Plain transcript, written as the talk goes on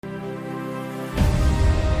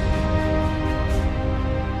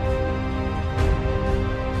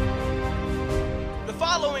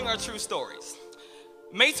are true stories.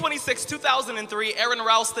 May 26, 2003, Aaron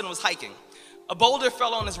Ralston was hiking. A boulder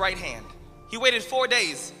fell on his right hand. He waited 4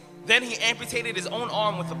 days. Then he amputated his own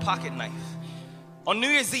arm with a pocket knife. On New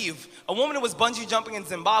Year's Eve, a woman who was bungee jumping in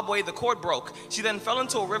Zimbabwe, the cord broke. She then fell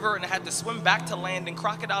into a river and had to swim back to land in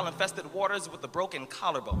crocodile-infested waters with a broken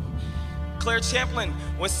collarbone. Claire Champlin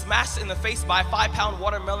was smashed in the face by a 5-pound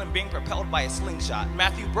watermelon being propelled by a slingshot.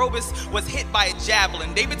 Matthew Brobus was hit by a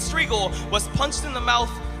javelin. David Striegel was punched in the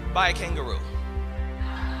mouth by a kangaroo.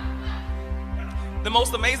 The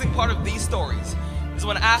most amazing part of these stories is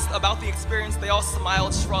when asked about the experience, they all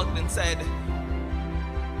smiled, shrugged, and said,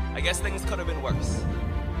 I guess things could have been worse.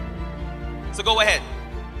 So go ahead.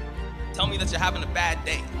 Tell me that you're having a bad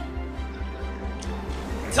day.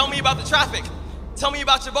 Tell me about the traffic. Tell me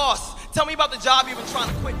about your boss. Tell me about the job you've been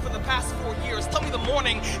trying to quit for the past 4 years. Tell me the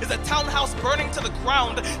morning is a townhouse burning to the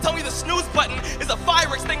ground. Tell me the snooze button is a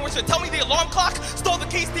fire extinguisher. Tell me the alarm clock stole the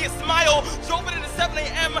keys to your smile, drove it into 7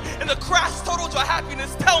 a.m. and the crash totaled your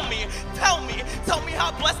happiness. Tell me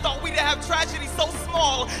how blessed are we to have tragedy so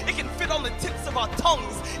small it can fit on the tips of our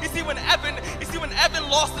tongues. You see, when Evan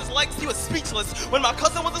lost his legs, he was speechless. When my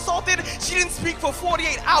cousin was assaulted, she didn't speak for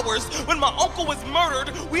 48 hours. When my uncle was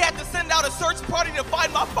murdered, we had to send out a search party to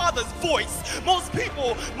find my father's voice. Most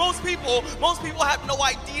people have no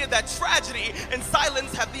idea that tragedy and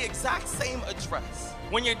silence have the exact same address.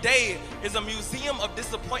 When your day is a museum of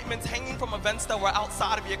disappointments hanging from events that were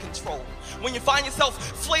outside of your control. When you find yourself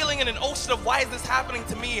flailing in an ocean of why is this happening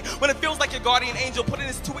to me? When it feels like your guardian angel put in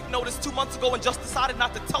his 2-week notice 2 months ago and just decided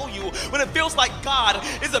not to tell you. When it feels like God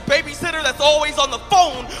is a babysitter that's always on the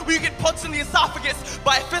phone. When you get punched in the esophagus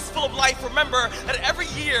by a fistful of life. Remember that every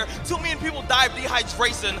year 2 million people die of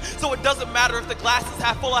dehydration. So it doesn't matter if the glass is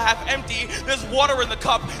half full or half empty. There's water in the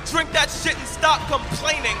cup. Drink that shit and stop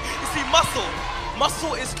complaining. You see,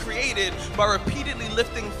 Muscle is created by repeatedly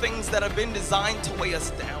lifting things that have been designed to weigh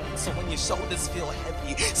us down. So when your shoulders feel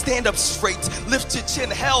heavy, stand up straight, lift your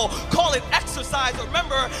chin. Hell, call it exercise.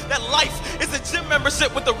 Remember that life is a gym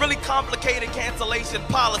membership with a really complicated cancellation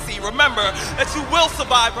policy. Remember that you will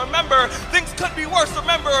survive. Remember, things could be worse.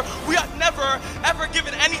 Remember, we are never, ever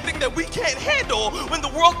given anything that we can't handle. When the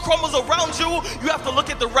world crumbles around you, you have to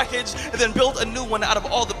look at the wreckage and then build a new one out of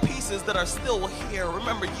all the pieces that are still here.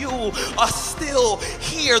 Remember, you are still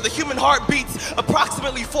here. The human heart beats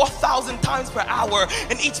approximately 4,000 times per hour,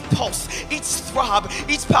 and each pulse, each throb,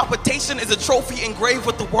 each palpitation is a trophy engraved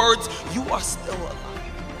with the words, you are still alive.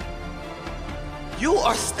 You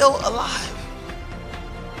are still alive.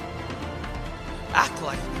 Act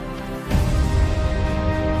like it.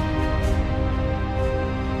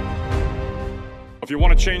 If you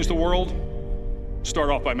want to change the world, start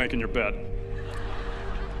off by making your bed.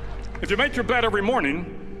 If you make your bed every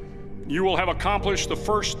morning, you will have accomplished the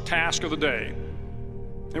first task of the day.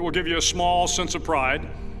 It will give you a small sense of pride,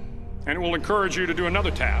 and it will encourage you to do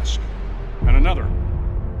another task, and another,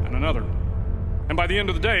 and another. And by the end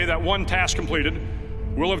of the day, that one task completed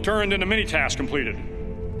will have turned into many tasks completed.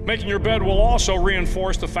 Making your bed will also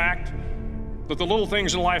reinforce the fact that the little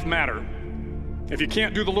things in life matter. If you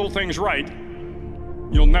can't do the little things right,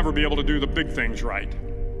 you'll never be able to do the big things right.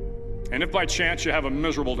 And if by chance you have a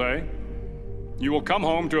miserable day, you will come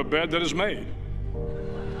home to a bed that is made,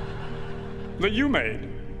 that you made.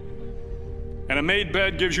 And a made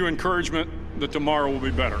bed gives you encouragement that tomorrow will be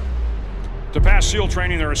better. To pass SEAL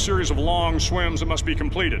training, there are a series of long swims that must be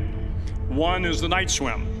completed. One is the night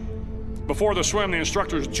swim. Before the swim, the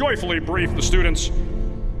instructors joyfully brief the students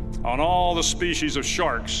on all the species of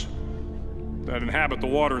sharks that inhabit the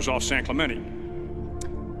waters off San Clemente.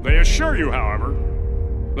 They assure you, however,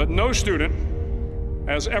 that no student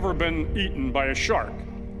has ever been eaten by a shark,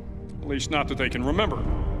 at least not that they can remember.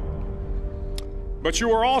 But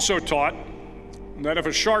you are also taught that if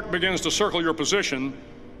a shark begins to circle your position,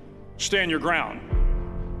 stand your ground.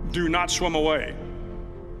 Do not swim away.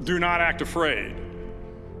 Do not act afraid.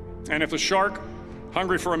 And if the shark,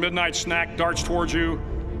 hungry for a midnight snack, darts towards you,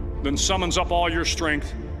 then summons up all your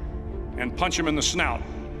strength and punch him in the snout,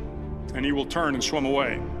 and he will turn and swim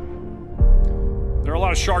away. There are a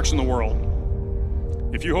lot of sharks in the world.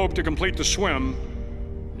 If you hope to complete the swim,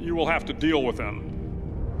 you will have to deal with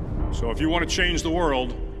them. So if you want to change the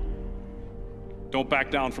world, don't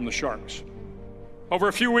back down from the sharks. Over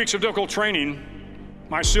a few weeks of difficult training,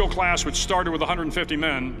 my SEAL class, which started with 150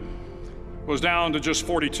 men, was down to just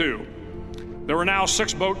 42. There were now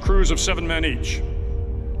 6 boat crews of 7 men each.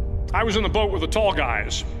 I was in the boat with the tall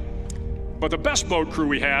guys, but the best boat crew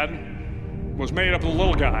we had was made up of the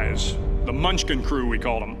little guys, the Munchkin crew, we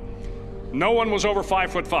called them. No one was over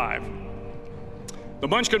 5'5". The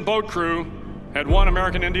Munchkin boat crew had 1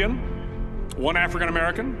 American Indian, one African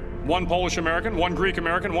American, one Polish American, one Greek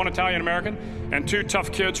American, one Italian American, and 2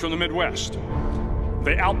 tough kids from the Midwest.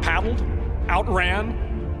 They out-paddled,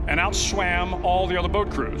 outran, and outswam all the other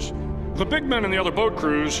boat crews. The big men in the other boat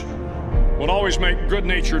crews would always make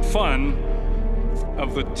good-natured fun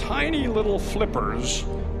of the tiny little flippers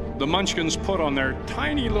the Munchkins put on their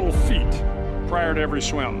tiny little feet prior to every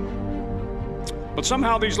swim. But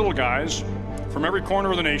somehow these little guys from every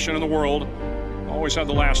corner of the nation and the world always had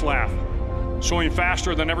the last laugh, swimming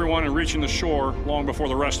faster than everyone and reaching the shore long before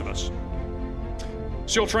the rest of us.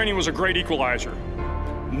 SEAL training was a great equalizer.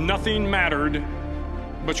 Nothing mattered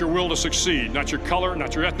but your will to succeed, not your color,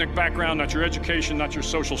 not your ethnic background, not your education, not your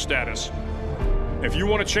social status. If you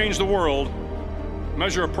want to change the world,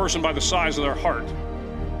 measure a person by the size of their heart,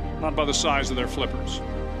 not by the size of their flippers.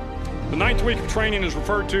 The 9th week of training is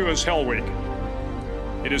referred to as Hell Week.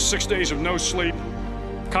 It is 6 days of no sleep,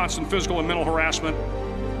 constant physical and mental harassment,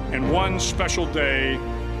 and one special day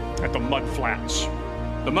at the Mud Flats.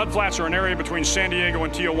 The Mud Flats are an area between San Diego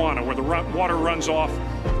and Tijuana where the water runs off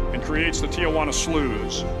and creates the Tijuana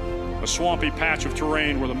Sloughs, a swampy patch of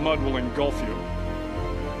terrain where the mud will engulf you.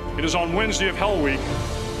 It is on Wednesday of Hell Week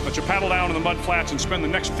that you paddle down to the Mud Flats and spend the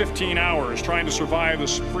next 15 hours trying to survive the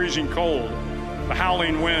freezing cold, the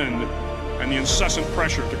howling wind, and the incessant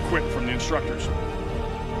pressure to quit from the instructors.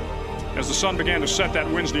 As the sun began to set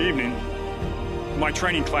that Wednesday evening, my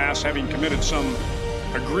training class, having committed some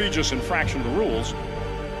egregious infraction of the rules,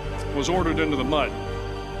 was ordered into the mud.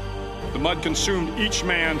 The mud consumed each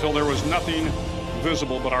man till there was nothing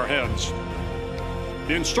visible but our heads.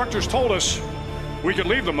 The instructors told us we could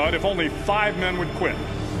leave the mud if only 5 men would quit.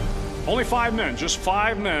 Only 5 men, just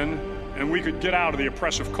 5 men, and we could get out of the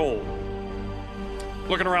oppressive cold.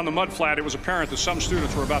 Looking around the mud flat, it was apparent that some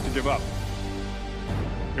students were about to give up.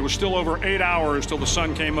 It was still over 8 hours till the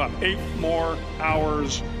sun came up. 8 more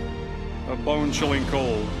hours of bone-chilling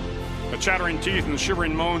cold. The chattering teeth and the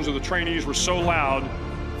shivering moans of the trainees were so loud,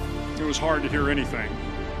 it was hard to hear anything.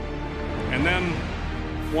 And then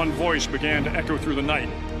one voice began to echo through the night.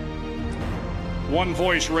 One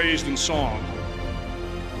voice raised in song.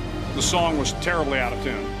 The song was terribly out of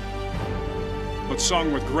tune, but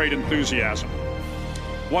sung with great enthusiasm.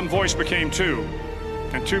 One voice became 2,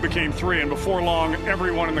 and 2 became 3, and before long,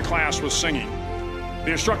 everyone in the class was singing.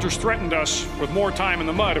 The instructors threatened us with more time in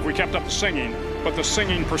the mud if we kept up the singing, but the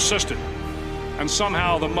singing persisted, and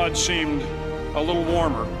somehow the mud seemed a little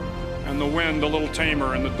warmer, and the wind a little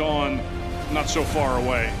tamer, and the dawn not so far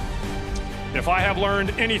away. If I have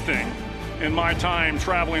learned anything in my time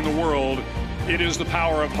traveling the world, it is the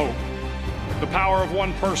power of hope. The power of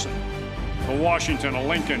one person, a Washington, a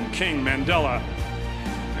Lincoln, King, Mandela,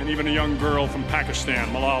 and even a young girl from Pakistan,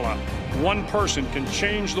 Malala. One person can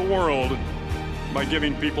change the world by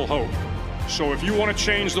giving people hope. So if you want to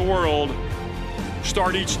change the world,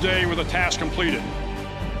 start each day with a task completed.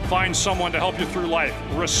 Find someone to help you through life.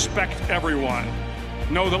 Respect everyone.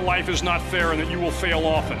 Know that life is not fair and that you will fail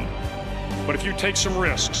often. But if you take some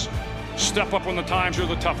risks, step up when the times are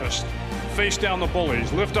the toughest, face down the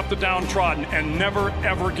bullies, lift up the downtrodden, and never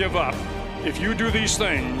ever give up. If you do these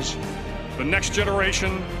things, the next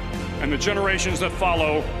generation and the generations that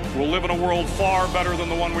follow will live in a world far better than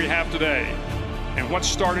the one we have today. And what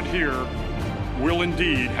started here will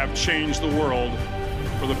indeed have changed the world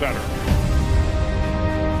for the better.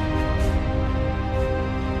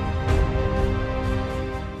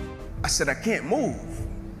 I said, I can't move.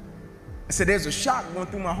 I said, there's a shock going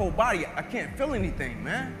through my whole body. I can't feel anything,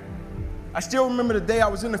 man. I still remember the day I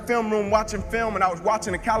was in the film room watching film, and I was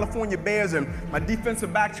watching the California Bears, and my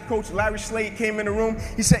defensive backs coach, Larry Slade, came in the room.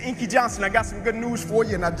 He said, Inky Johnson, I got some good news for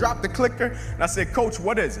you. And I dropped the clicker, and I said, Coach,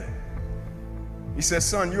 what is it? He said,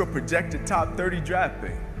 son, you're a projected top 30 draft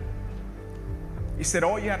pick. He said,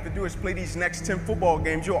 all you have to do is play these next 10 football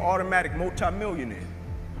games. You're an automatic multimillionaire.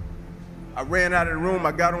 I ran out of the room.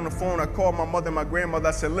 I got on the phone. I called my mother and my grandmother.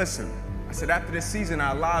 I said, listen. I said, after this season,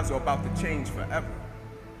 our lives are about to change forever.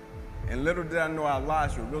 And little did I know our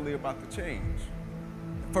lives were really about to change.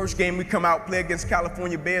 The first game we come out, play against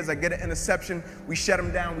California Bears. I get an interception. We shut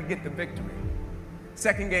them down. We get the victory.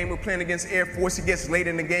 Second game, we're playing against Air Force. It gets late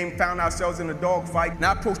in the game, found ourselves in a dogfight. And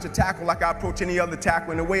I approach the tackle like I approach any other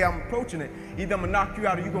tackle. And the way I'm approaching it, either I'm going to knock you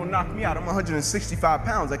out or you're going to knock me out. I'm 165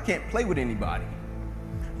 pounds. I can't play with anybody.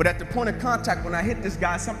 But at the point of contact, when I hit this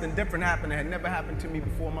guy, something different happened that had never happened to me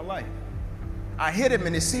before in my life. I hit him,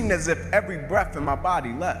 and it seemed as if every breath in my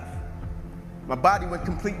body left. My body went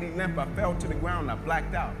completely limp. I fell to the ground. I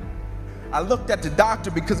blacked out. I looked at the doctor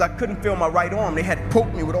because I couldn't feel my right arm. They had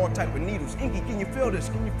poked me with all type of needles. Inky, can you feel this?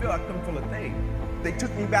 Can you feel? I couldn't feel a thing. They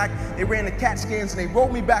took me back, they ran the CAT scans, and they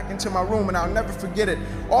rolled me back into my room, and I'll never forget it.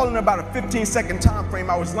 All in about a 15-second time frame,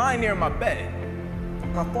 I was lying there in my bed.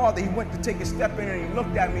 My father, he went to take a step in, and he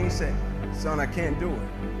looked at me, and he said, son, I can't do it.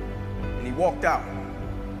 And he walked out.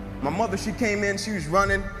 My mother, she came in, she was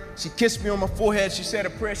running, she kissed me on my forehead, she said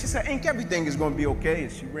a prayer, she said, Ink, everything is gonna be okay,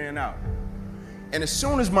 and she ran out. And as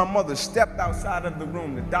soon as my mother stepped outside of the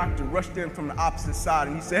room, the doctor rushed in from the opposite side,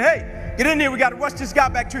 and he said, hey, get in here, we gotta rush this guy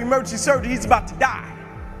back to emergency surgery, he's about to die.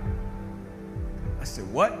 I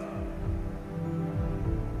said, what?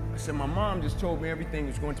 I said, my mom just told me everything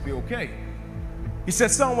is going to be okay. He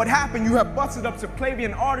said, son, what happened? You have busted up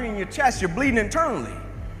subclavian artery in your chest, you're bleeding internally.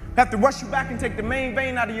 Have to rush you back and take the main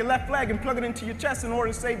vein out of your left leg and plug it into your chest in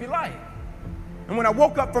order to save your life. And when I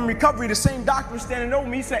woke up from recovery, the same doctor was standing over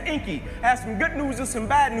me. He said, Inky, I have some good news and some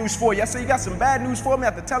bad news for you. I said, you got some bad news for me?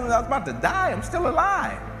 After telling him I was about to die, I'm still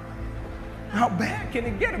alive. How bad can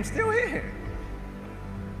it get? I'm still here.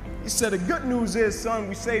 He said, the good news is, son,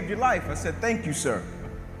 we saved your life. I said, thank you, sir.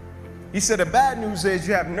 He said, the bad news is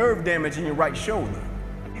you have nerve damage in your right shoulder.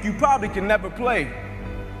 You probably can never play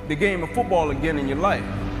the game of football again in your life.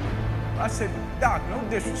 I said, doc, no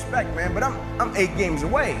disrespect, man, but I'm 8 games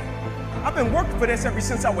away. I've been working for this ever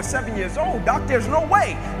since I was 7 years old, doc. There's no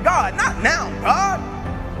way. God, not now,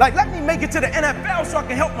 God. Like, let me make it to the NFL so I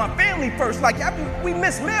can help my family first. Like, we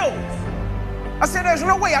miss meals. I said, there's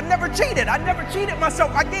no way. I never cheated. I never cheated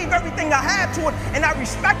myself. I gave everything I had to it, and I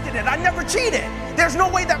respected it. I never cheated. There's no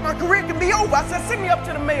way that my career can be over. I said, send me up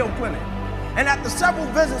to the Mayo Clinic. And after several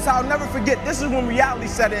visits, I'll never forget, this is when reality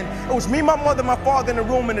set in. It was me, my mother, my father in the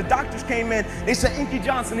room, and the doctors came in. They said, Inky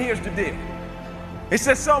Johnson, here's the deal. They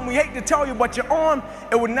said, son, we hate to tell you, but your arm,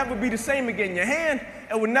 it would never be the same again. Your hand,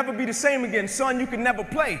 it would never be the same again. Son, you can never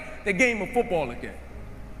play the game of football again.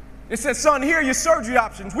 They said, son, here are your surgery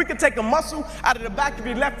options. We could take a muscle out of the back of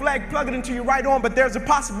your left leg, plug it into your right arm, but there's a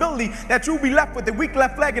possibility that you'll be left with a weak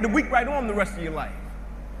left leg and a weak right arm the rest of your life.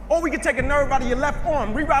 Or we could take a nerve out of your left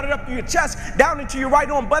arm, reroute it up to your chest, down into your right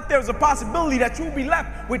arm, but there's a possibility that you'll be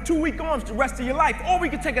left with 2 weak arms the rest of your life. Or we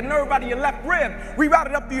could take a nerve out of your left rib, reroute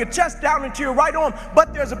it up to your chest, down into your right arm,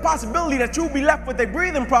 but there's a possibility that you'll be left with a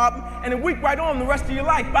breathing problem and a weak right arm the rest of your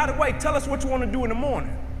life. By the way, tell us what you want to do in the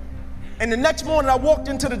morning. And the next morning, I walked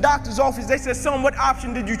into the doctor's office. They said, son, what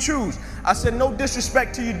option did you choose? I said, no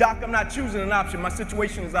disrespect to you, doc. I'm not choosing an option. My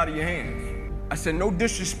situation is out of your hands. I said, no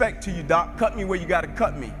disrespect to you, doc. Cut me where you got to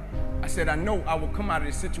cut me. I said, I know I will come out of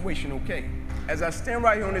this situation okay. As I stand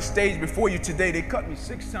right here on this stage before you today, they cut me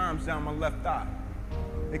 6 times down my left thigh.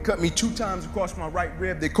 They cut me 2 times across my right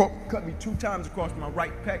rib. They cut me 2 times across my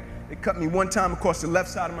right pec. They cut me 1 time across the left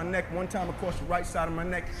side of my neck, 1 time across the right side of my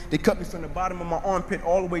neck. They cut me from the bottom of my armpit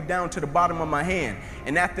all the way down to the bottom of my hand.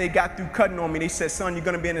 And after they got through cutting on me, they said, son, you're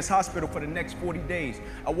gonna be in this hospital for the next 40 days.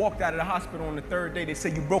 I walked out of the hospital on the 3rd day. They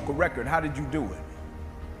said, you broke a record. How did you do it?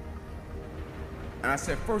 And I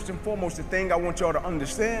said, first and foremost, the thing I want y'all to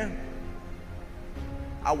understand,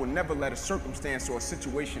 I will never let a circumstance or a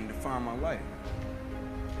situation define my life.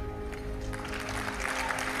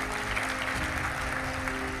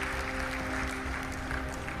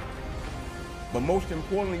 But most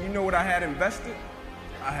importantly, you know what I had invested?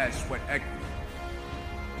 I had sweat equity.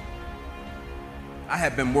 I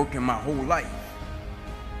had been working my whole life.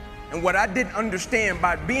 And what I didn't understand,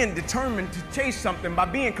 by being determined to chase something, by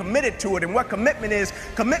being committed to it, and what commitment is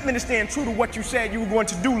staying true to what you said you were going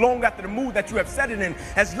to do long after the mood that you have set it in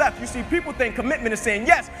has left. You see, people think commitment is saying,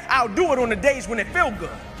 yes, I'll do it on the days when it feels good.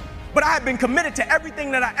 But I have been committed to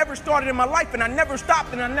everything that I ever started in my life, and I never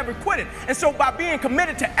stopped and I never quit it. And so by being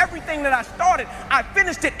committed to everything that I started, I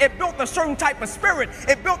finished it. It built a certain type of spirit.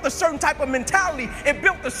 It built a certain type of mentality. It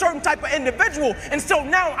built a certain type of individual. And so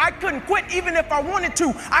now I couldn't quit even if I wanted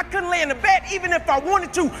to. I couldn't lay in the bed even if I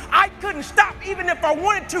wanted to. I couldn't stop even if I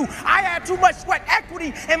wanted to. I had too much sweat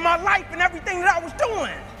equity in my life and everything that I was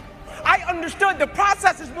doing. I understood the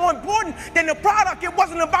process is more important than the product. It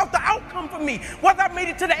wasn't about the outcome for me. Whether I made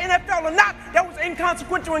it to the NFL or not, that was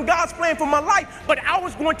inconsequential in God's plan for my life. But I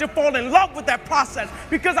was going to fall in love with that process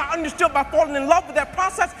because I understood by falling in love with that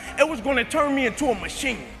process, it was going to turn me into a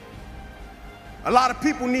machine. A lot of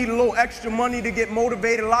people need a little extra money to get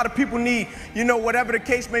motivated. A lot of people need, whatever the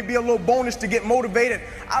case may be, a little bonus to get motivated.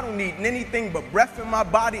 I don't need anything but breath in my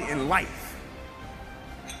body and life.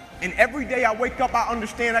 And every day I wake up, I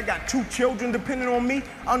understand I got 2 children depending on me.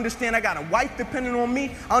 I understand I got a wife depending on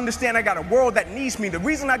me. I understand I got a world that needs me. The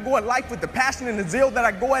reason I go at life with the passion and the zeal that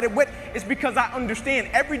I go at it with is because I understand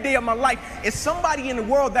every day of my life is somebody in the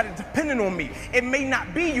world that is dependent on me. It may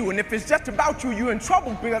not be you, and if it's just about you, you're in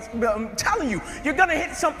trouble, because I'm telling you, you're gonna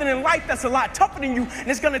hit something in life that's a lot tougher than you, and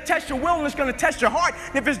it's gonna test your will and it's gonna test your heart.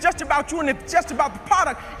 And if it's just about you and if it's just about the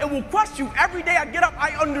product, it will crush you. Every day I get up,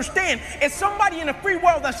 I understand it's somebody in the free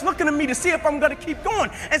world that's looking at me to see if I'm gonna keep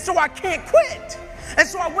going, and so I can't quit. And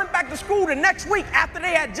so I went back to school the next week after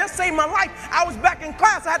they had just saved my life. I was back in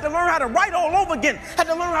class. I had to learn how to write all over again. Had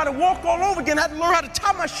to learn how to walk all over again. Had to learn how to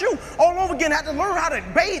tie my shoe all over again. Had to learn how to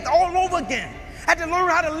bathe all over again. Had to learn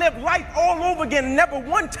how to live life all over again. Never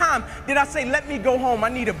one time did I say, let me go home, I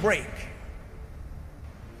need a break.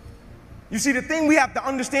 You see, the thing we have to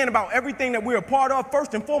understand about everything that we're a part of,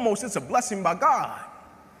 first and foremost, it's a blessing by God.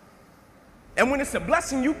 And when it's a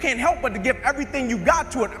blessing, you can't help but to give everything you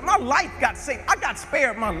got to it. My life got saved. I got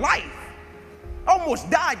spared my life. I almost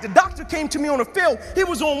died. The doctor came to me on the field. He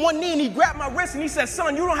was on one knee and he grabbed my wrist and he said,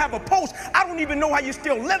 son, you don't have a pulse. I don't even know how you're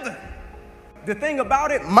still living. The thing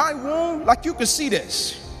about it, my wound, like you can see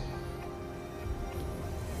this.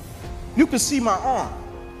 You can see my arm.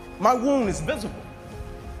 My wound is visible.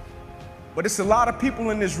 But it's a lot of people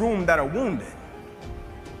in this room that are wounded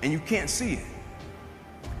and you can't see it.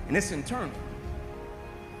 And it's internal.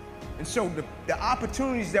 And so the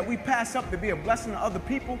opportunities that we pass up to be a blessing to other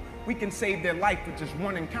people, we can save their life with just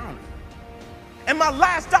one encounter. In my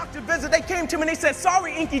last doctor visit, they came to me and they said,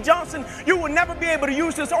 sorry, Inky Johnson, you will never be able to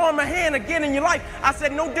use this arm or hand again in your life. I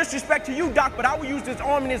said, no disrespect to you, doc, but I will use this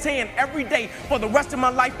arm and this hand every day for the rest of my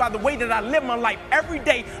life by the way that I live my life. Every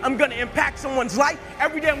day I'm going to impact someone's life.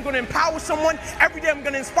 Every day I'm going to empower someone. Every day I'm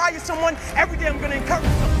going to inspire someone. Every day I'm going to encourage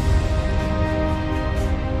someone.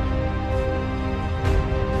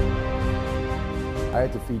 I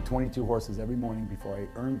had to feed 22 horses every morning before I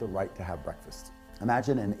earned the right to have breakfast.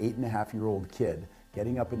 Imagine an 8.5-year-old kid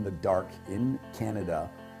getting up in the dark in Canada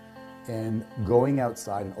and going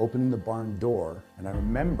outside and opening the barn door. And I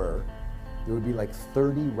remember there would be like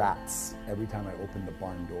 30 rats every time I opened the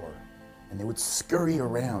barn door. And they would scurry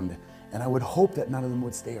around. And I would hope that none of them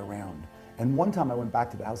would stay around. And one time I went back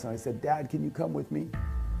to the house and I said, Dad, can you come with me?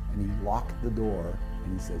 And he locked the door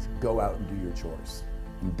and he says, go out and do your chores.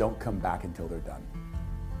 And don't come back until they're done.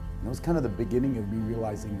 And it was kind of the beginning of me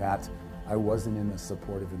realizing that I wasn't in a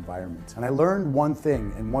supportive environment. And I learned one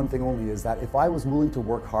thing, and one thing only, is that if I was willing to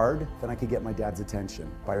work hard, then I could get my dad's attention.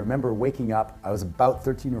 But I remember waking up, I was about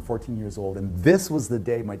 13 or 14 years old, and this was the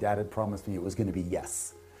day my dad had promised me it was gonna be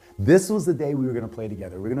yes. This was the day we were gonna play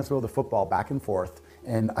together. We were gonna throw the football back and forth,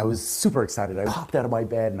 and I was super excited. I popped out of my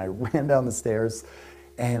bed and I ran down the stairs,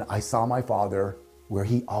 and I saw my father where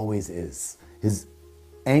he always is. His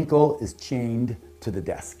ankle is chained to the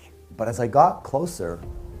desk. But as I got closer,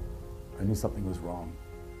 I knew something was wrong.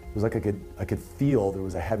 It was like I could feel there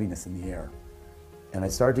was a heaviness in the air. And I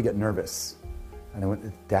started to get nervous. And I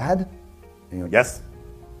went, Dad? And he went, yes.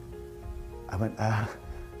 I went,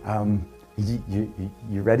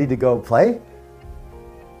 you ready to go play?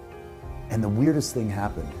 And the weirdest thing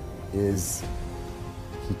happened is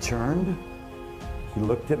he turned, he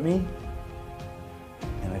looked at me,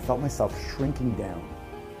 and I felt myself shrinking down.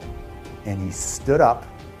 And he stood up,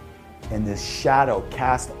 and this shadow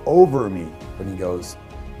cast over me. And he goes,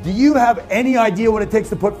 do you have any idea what it takes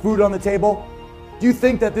to put food on the table? Do you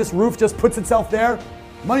think that this roof just puts itself there?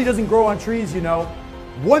 Money doesn't grow on trees, you know.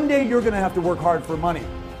 One day you're gonna have to work hard for money.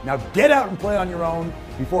 Now get out and play on your own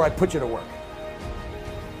before I put you to work.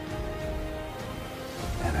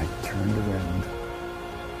 And I turned around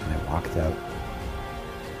and I walked out,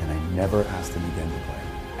 and I never asked him again to play,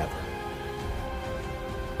 ever.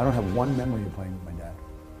 I don't have one memory of playing with my dad.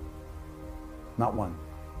 Not one.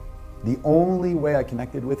 The only way I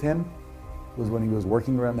connected with him was when he was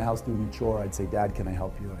working around the house doing a chore. I'd say, Dad, can I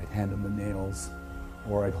help you? I'd hand him the nails,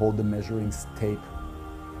 or I'd hold the measuring tape.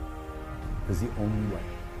 It was the only way.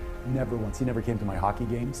 Never once. He never came to my hockey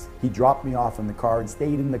games. He dropped me off in the car and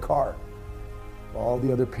stayed in the car. While all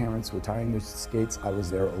the other parents were tying their skates, I was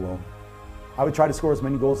there alone. I would try to score as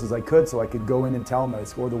many goals as I could so I could go in and tell him that I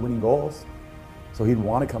scored the winning goals. So he'd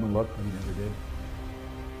want to come and look, but he never did.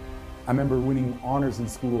 I remember winning honors in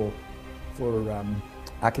school for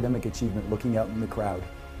academic achievement, looking out in the crowd,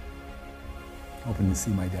 hoping to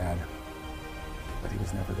see my dad, but he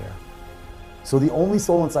was never there. So the only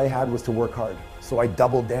solace I had was to work hard. So I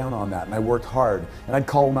doubled down on that and I worked hard, and I'd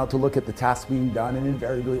call him out to look at the tasks being done, and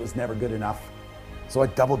invariably it was never good enough. So I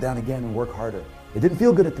doubled down again and worked harder. It didn't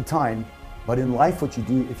feel good at the time, but in life, if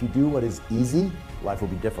you do what is easy, life will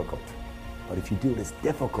be difficult. But if you do it as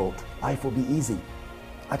difficult, life will be easy.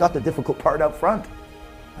 I got the difficult part out front,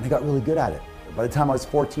 and I got really good at it. By the time I was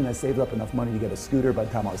 14, I saved up enough money to get a scooter. By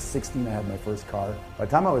the time I was 16, I had my first car. By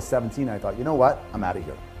the time I was 17, I thought, you know what? I'm out of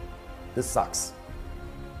here. This sucks.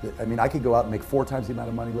 I mean, I could go out and make 4 times the amount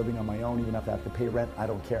of money living on my own, even if I have to pay rent. I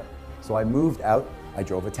don't care. So I moved out. I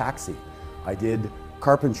drove a taxi. I did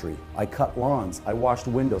carpentry. I cut lawns. I washed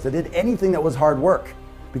windows. I did anything that was hard work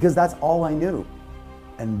because that's all I knew.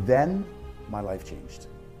 And then my life changed.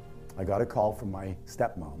 I got a call from my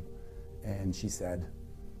stepmom, and she said,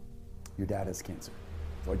 your dad has cancer.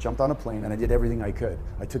 So I jumped on a plane and I did everything I could.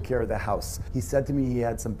 I took care of the house. He said to me he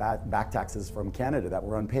had some back taxes from Canada that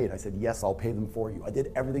were unpaid. I said, yes, I'll pay them for you. I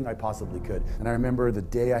did everything I possibly could. And I remember the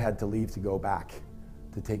day I had to leave to go back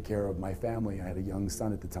to take care of my family. I had a young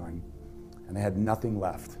son at the time, and I had nothing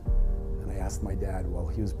left. And I asked my dad, well,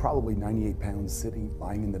 he was probably 98 pounds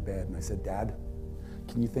lying in the bed. And I said, Dad,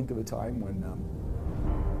 can you think of a time when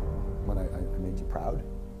I made you proud?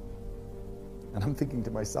 And I'm thinking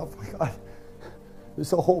to myself, my God,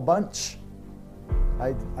 there's a whole bunch.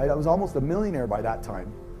 I was almost a millionaire by that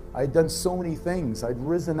time. I had done so many things. I'd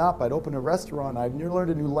risen up, I'd opened a restaurant, I'd learned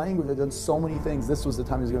a new language, I'd done so many things. This was the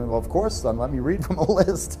time he was going to go, of course, son, let me read from a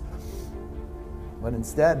list. But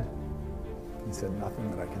instead, he said nothing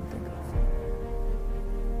that I can think of.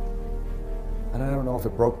 And I don't know if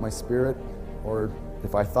it broke my spirit or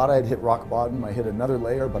if I thought I had hit rock bottom, I hit another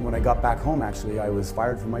layer. But when I got back home, actually, I was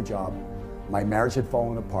fired from my job. My marriage had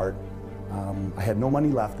fallen apart. I had no money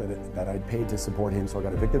left that I'd paid to support him, so I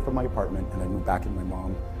got evicted from my apartment and I moved back with my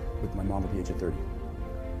mom at the age of 30.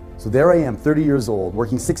 So there I am, 30 years old,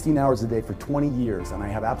 working 16 hours a day for 20 years, and I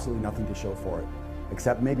have absolutely nothing to show for it,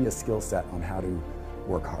 except maybe a skill set on how to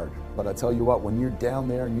work hard. But I tell you what, when you're down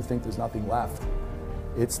there and you think there's nothing left,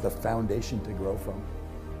 it's the foundation to grow from.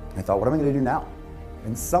 I thought, what am I going to do now?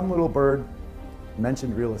 And some little bird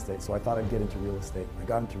mentioned real estate, so I thought I'd get into real estate. I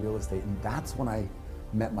got into real estate, and that's when I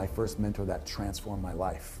met my first mentor that transformed my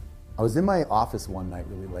life. I was in my office one night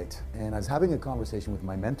really late, and I was having a conversation with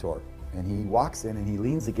my mentor, and he walks in and he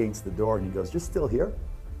leans against the door and he goes, "You're still here?"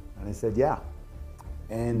 And I said, "Yeah."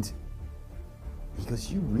 And he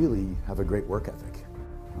goes, "You really have a great work ethic."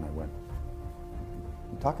 And I went,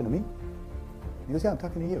 "You talking to me?" He goes, "Yeah, I'm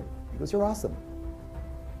talking to you." He goes, "You're awesome."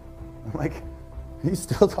 I'm like, "Are you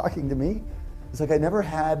still talking to me?" It's like I never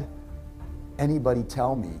had anybody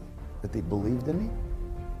tell me that they believed in me.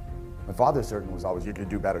 My father certainly was always, "You could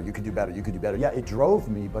do better, you could do better, you could do better." Yeah, it drove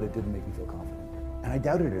me, but it didn't make me feel confident. And I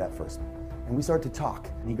doubted it at first. And we started to talk,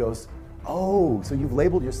 and he goes, "Oh, so you've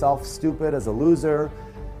labeled yourself stupid as a loser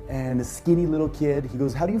and a skinny little kid." He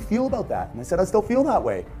goes, "How do you feel about that?" And I said, "I still feel that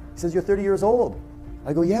way." He says, "You're 30 years old."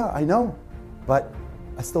 I go, "Yeah, I know, but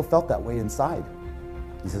I still felt that way inside."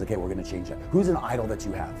 He says, "Okay, we're gonna change that. Who's an idol that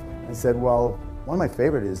you have?" I said, "Well, one of my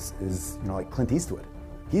favorite is like Clint Eastwood.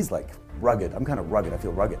 He's like rugged. I'm kind of rugged. I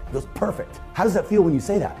feel rugged." He goes, "Perfect. How does that feel when you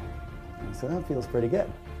say that?" I said, "That feels pretty good."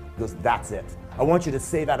 He goes, "That's it. I want you to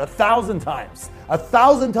say that 1,000 times.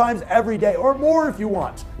 1,000 times every day, or more if you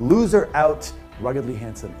want. Loser out, ruggedly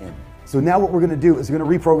handsome in." So now what we're gonna do is we're gonna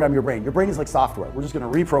reprogram your brain. Your brain is like software. We're just gonna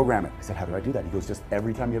reprogram it. I said, "How do I do that?" He goes, "Just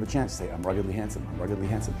every time you have a chance, say, 'I'm ruggedly handsome, I'm ruggedly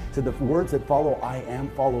handsome.'" He said, "The words that follow I am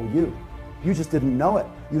follow you. You just didn't know it.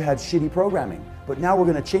 You had shitty programming. But now we're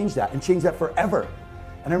gonna change that and change that forever."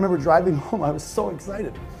 And I remember driving home, I was so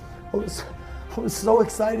excited. I was so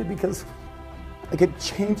excited because I could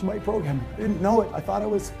change my program. I didn't know it. I thought I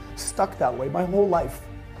was stuck that way my whole life.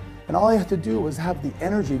 And all I had to do was have the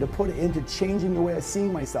energy to put it into changing the way I see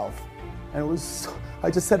myself. And I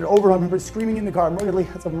just said it over. I remember screaming in the car, "I'm ruggedly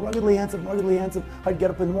handsome, ruggedly handsome, ruggedly handsome." I'd get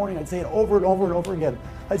up in the morning, I'd say it over and over and over again.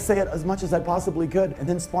 I'd say it as much as I possibly could. And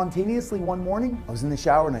then spontaneously one morning, I was in the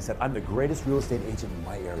shower and I said, "I'm the greatest real estate agent in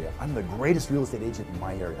my area. I'm the greatest real estate agent in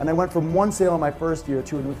my area." And I went from 1 sale in my first year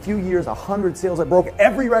to, in a few years, 100 sales. I broke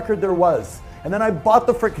every record there was. And then I bought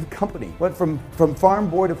the freaking company. Went from farm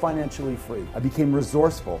boy to financially free. I became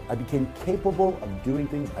resourceful. I became capable of doing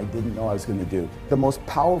things I didn't know I was gonna do. The most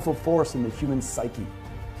powerful force in the human psyche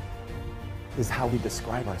is how we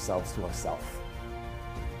describe ourselves to ourselves.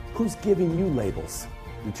 Who's giving you labels?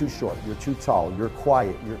 You're too short, you're too tall, you're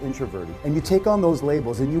quiet, you're introverted. And you take on those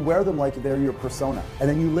labels and you wear them like they're your persona. And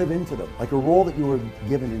then you live into them, like a role that you were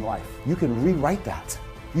given in life. You can rewrite that.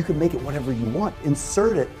 You can make it whatever you want.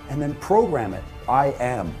 Insert it and then program it. I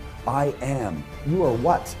am. I am. You are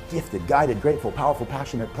what? Gifted, guided, grateful, powerful,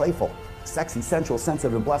 passionate, playful, sexy, sensual,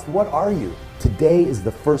 sensitive, and blessed. What are you? Today is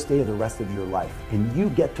the first day of the rest of your life, and you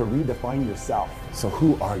get to redefine yourself. So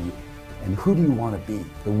who are you? And who do you want to be?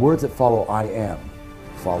 The words that follow I am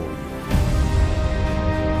follow you.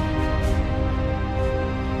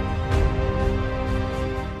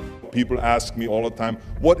 People ask me all the time,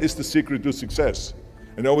 what is the secret to success?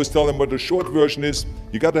 And I always tell them what the short version is,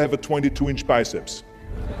 you got to have a 22-inch biceps.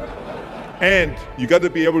 And you got to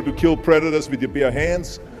be able to kill predators with your bare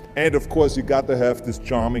hands. And of course, you got to have this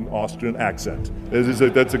charming Austrian accent.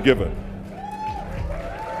 That's a given.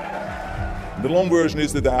 The long version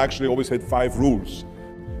is that I actually always had 5 rules.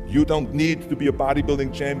 You don't need to be a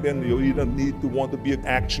bodybuilding champion. You don't need to want to be an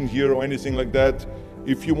action hero or anything like that.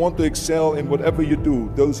 If you want to excel in whatever you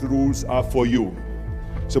do, those rules are for you.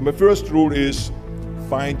 So my first rule is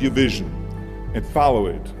find your vision and follow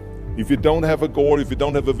it. If you don't have a goal, if you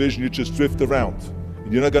don't have a vision, you just drift around.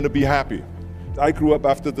 You're not going to be happy. I grew up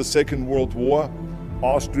after the Second World War.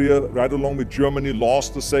 Austria, right along with Germany,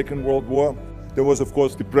 lost the Second World War. There was, of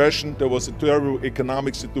course, depression. There was a terrible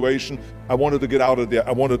economic situation. I wanted to get out of there.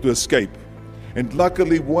 I wanted to escape. And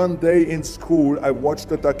luckily, one day in school, I watched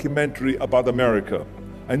a documentary about America.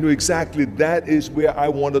 I knew exactly that is where I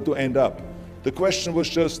wanted to end up. The question was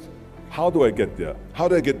just, how do I get there? How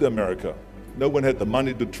do I get to America? No one had the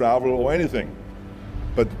money to travel or anything.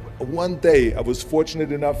 But one day, I was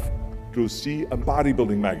fortunate enough to see a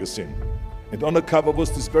bodybuilding magazine. And on the cover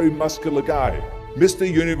was this very muscular guy. Mr.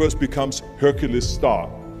 Universe becomes Hercules star.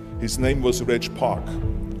 His name was Reg Park.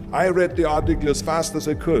 I read the article as fast as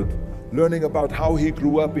I could, learning about how he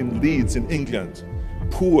grew up in Leeds in England,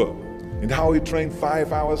 poor, and how he trained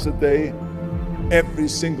 5 hours a day, every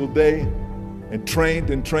single day, and trained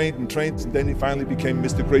and trained and trained, and then he finally became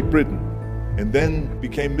Mr. Great Britain, and then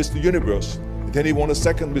became Mr. Universe. And then he won a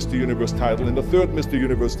second Mr. Universe title and a third Mr.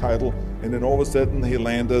 Universe title, and then all of a sudden he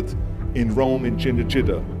landed in Rome in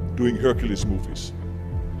Cinecittà, doing Hercules movies.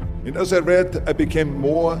 And as I read, I became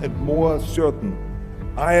more and more certain.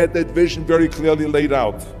 I had that vision very clearly laid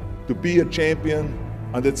out, to be a champion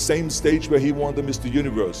on that same stage where he won the Mr.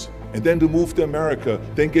 Universe, and then to move to America,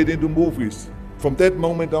 then get into movies. From that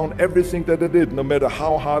moment on, everything that I did, no matter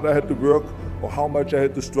how hard I had to work or how much I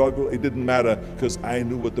had to struggle, it didn't matter, because I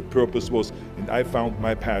knew what the purpose was, and I found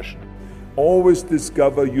my passion. Always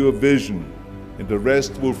discover your vision, and the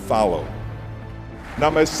rest will follow. Now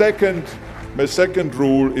my second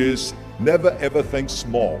rule is never ever think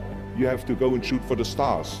small. You have to go and shoot for the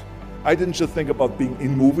stars. I didn't just think about being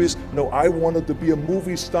in movies. No, I wanted to be a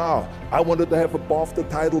movie star. I wanted to have above the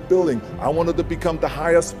title building. I wanted to become the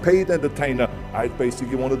highest paid entertainer. I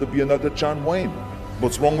basically wanted to be another John Wayne.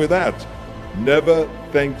 What's wrong with that? Never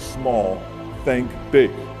think small, think big.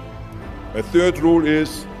 My third rule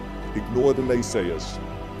is ignore the naysayers.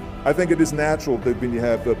 I think it is natural that when you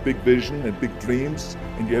have a big vision and big dreams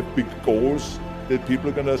and you have big goals, that people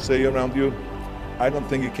are going to say around you, I don't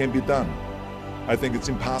think it can be done. I think it's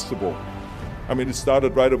impossible. I mean, it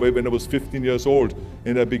started right away when I was 15 years old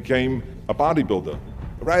and I became a bodybuilder.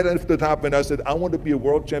 Right after that, when I said, I want to be a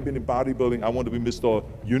world champion in bodybuilding, I want to be Mr.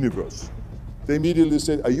 Universe. They immediately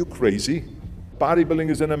said, are you crazy? Bodybuilding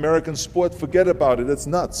is an American sport, forget about it, it's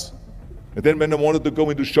nuts. And then when I wanted to go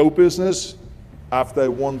into show business, after I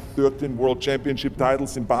won 13 world championship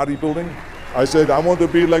titles in bodybuilding, I said, I want to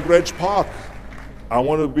be like Reg Park. I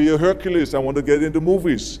want to be a Hercules, I want to get into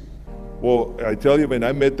movies. Well, I tell you, when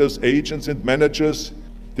I met those agents and managers,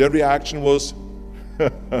 their reaction was,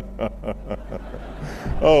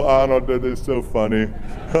 oh, Arnold, that is so funny.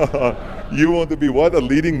 You want to be what, a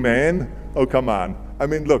leading man? Oh, come on. I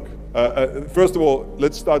mean, look, first of all,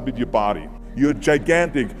 let's start with your body. You're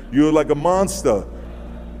gigantic, you're like a monster.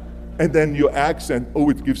 And then your accent,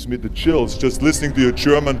 oh, it gives me the chills just listening to your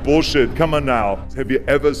German bullshit. Come on now. Have you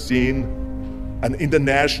ever seen an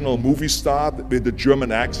international movie star with a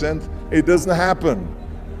German accent? It doesn't happen.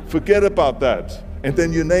 Forget about that. And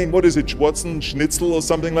then your name, what is it, Schwarzen, Schnitzel or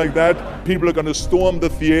something like that? People are gonna storm the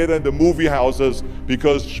theater and the movie houses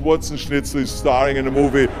because Schwarzen Schnitzel is starring in a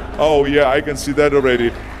movie. Oh yeah, I can see that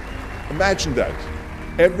already. Imagine that.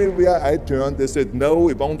 Everywhere I turned, they said, no,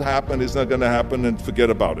 it won't happen, it's not gonna happen, and forget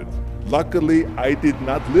about it. Luckily, I did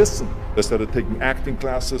not listen. I started taking acting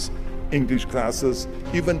classes, English classes,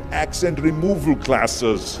 even accent removal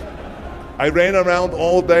classes. I ran around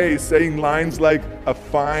all day saying lines like, a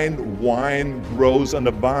fine wine grows on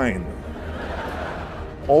a vine.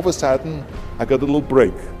 All of a sudden, I got a little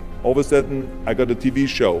break. All of a sudden, I got a TV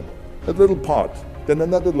show, a little part, then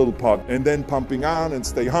another little part, and then Pumping On and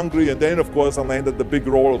Stay Hungry, and then of course I landed the big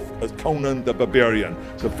role of Conan the Barbarian.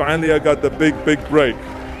 So finally I got the big break.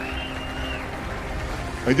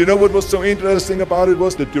 And you know what was so interesting about it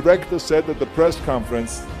was the director said at the press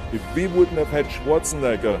conference, if we wouldn't have had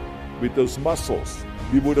Schwarzenegger with those muscles,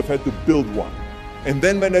 we would have had to build one. And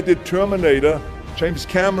then when I did Terminator, James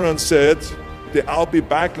Cameron said, The I'll be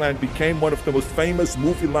back line became one of the most famous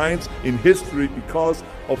movie lines in history because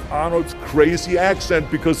of Arnold's crazy accent,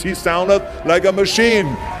 because he sounded like a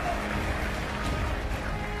machine.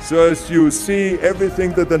 So as you see,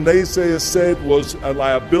 everything that the naysayers said was a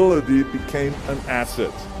liability became an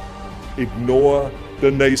asset. Ignore the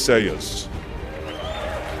naysayers.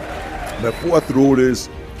 The fourth rule is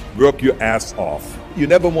work your ass off. You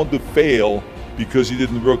never want to fail because you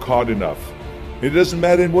didn't work hard enough. It doesn't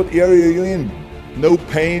matter in what area you're in. No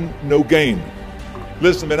pain, no gain.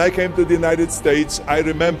 Listen, when I came to the United States, I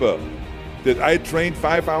remember that I trained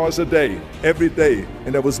 5 hours a day, every day,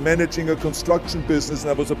 and I was managing a construction business, and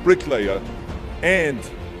I was a bricklayer, and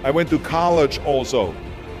I went to college also,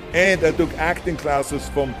 and I took acting classes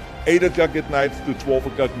from 8 o'clock at night to 12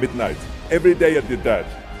 o'clock midnight. Every day I did that.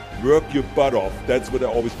 Work your butt off. That's what I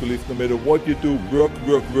always believe. No matter what you do, work,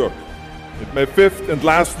 work, work. And my fifth and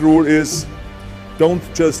last rule is don't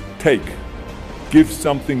just take. Give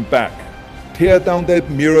something back. Tear down that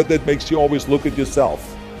mirror that makes you always look at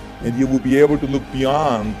yourself. And you will be able to look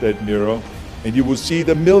beyond that mirror, and you will see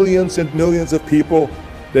the millions and millions of people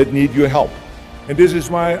that need your help. And this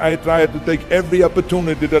is why I tried to take every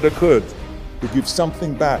opportunity that I could to give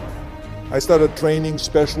something back. I started training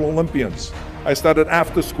Special Olympians. I started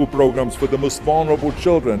after-school programs for the most vulnerable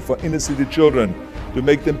children, for inner-city children, to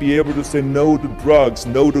make them be able to say no to drugs,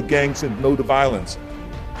 no to gangs, and no to violence.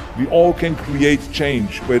 We all can create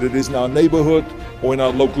change, whether it is in our neighborhood or in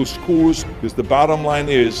our local schools, because the bottom line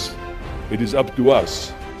is, it is up to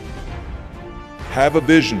us. Have a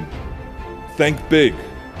vision. Think big.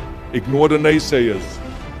 Ignore the naysayers.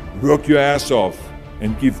 Work your ass off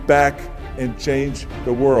and give back and change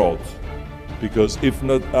the world. Because if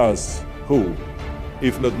not us, who?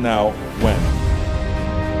 If not now, when?